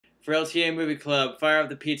For LTA Movie Club, fire up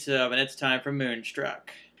the pizza oven. It's time for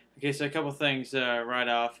Moonstruck. Okay, so a couple things right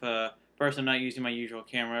off. First, I'm not using my usual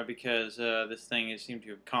camera because this thing has seemed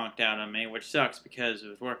to have conked out on me, which sucks because it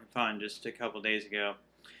was working fine just a couple days ago.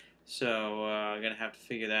 So I'm going to have to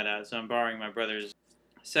figure that out. So I'm borrowing my brother's.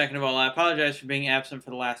 Second of all, I apologize for being absent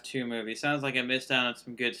for the last two movies. Sounds like I missed out on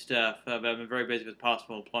some good stuff, but I've been very busy with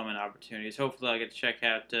possible employment opportunities. Hopefully I'll get to check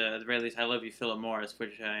out, at the very least, I Love You, Philip Morris,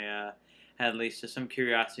 which I had at least some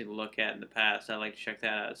curiosity to look at in the past. I'd like to check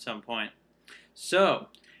that out at some point. So,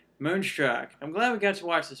 Moonstruck. I'm glad we got to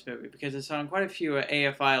watch this movie because it's on quite a few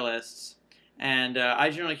AFI lists, and I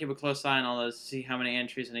generally keep a close eye on all those to see how many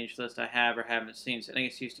entries on each list I have or haven't seen, so any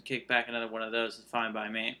excuse to kick back another one of those is fine by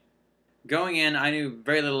me. Going in, I knew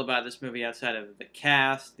very little about this movie outside of the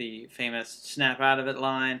cast, the famous snap out of it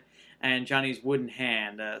line, and Johnny's wooden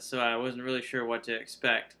hand, so I wasn't really sure what to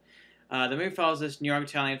expect. The movie follows this New York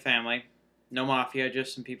Italian family. No mafia,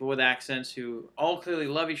 just some people with accents who all clearly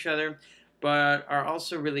love each other, but are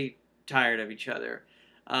also really tired of each other.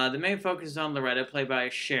 The main focus is on Loretta, played by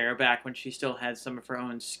Cher, back when she still had some of her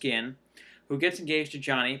own skin, who gets engaged to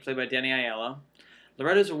Johnny, played by Danny Aiello.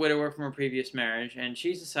 Loretta's a widower from her previous marriage, and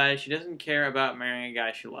she's decided she doesn't care about marrying a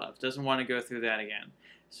guy she loves, doesn't want to go through that again.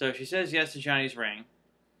 So she says yes to Johnny's ring.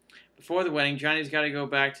 Before the wedding, Johnny's got to go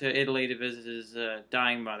back to Italy to visit his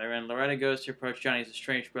dying mother, and Loretta goes to approach Johnny's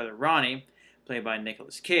estranged brother Ronnie, played by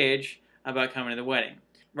Nicolas Cage, about coming to the wedding.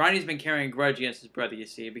 Ronnie's been carrying a grudge against his brother, you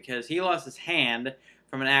see, because he lost his hand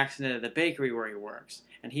from an accident at the bakery where he works,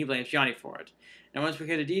 and he blames Johnny for it. Now, once we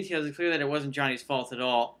get the details, it's clear that it wasn't Johnny's fault at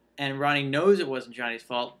all, and Ronnie knows it wasn't Johnny's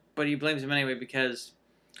fault, but he blames him anyway because,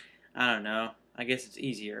 I don't know, I guess it's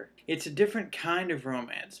easier. It's a different kind of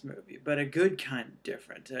romance movie, but a good kind of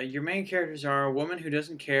different. Your main characters are a woman who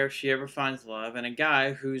doesn't care if she ever finds love, and a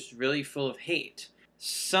guy who's really full of hate.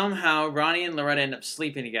 Somehow, Ronnie and Loretta end up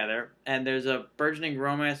sleeping together, and there's a burgeoning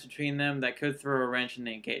romance between them that could throw a wrench in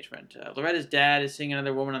the engagement. Loretta's dad is seeing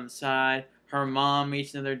another woman on the side, her mom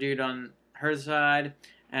meets another dude on her side,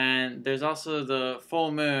 and there's also the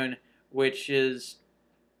full moon, which is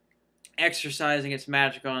exercising its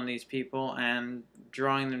magic on these people and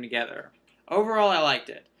drawing them together. Overall, I liked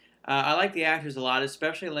it. I like the actors a lot,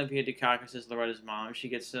 especially Olympia Dukakis as Loretta's mom. She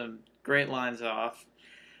gets some great lines off.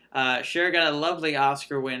 Cher got a lovely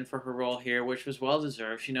Oscar win for her role here, which was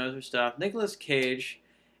well-deserved. She knows her stuff. Nicolas Cage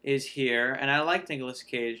is here, and I like Nicolas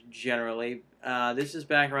Cage generally. This is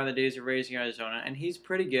back around the days of Raising Arizona, and he's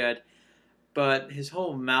pretty good, but his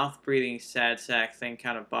whole mouth-breathing sad sack thing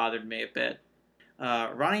kind of bothered me a bit.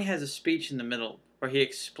 Ronnie has a speech in the middle where he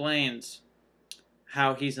explains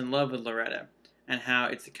how he's in love with Loretta, and how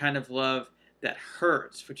it's the kind of love that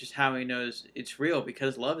hurts, which is how he knows it's real,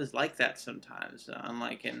 because love is like that sometimes,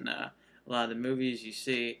 unlike in a lot of the movies you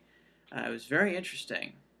see. It was very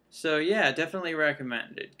interesting. So yeah, definitely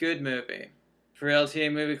recommend it. Good movie. For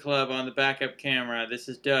LTA Movie Club on the backup camera, this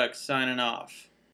is Doug signing off.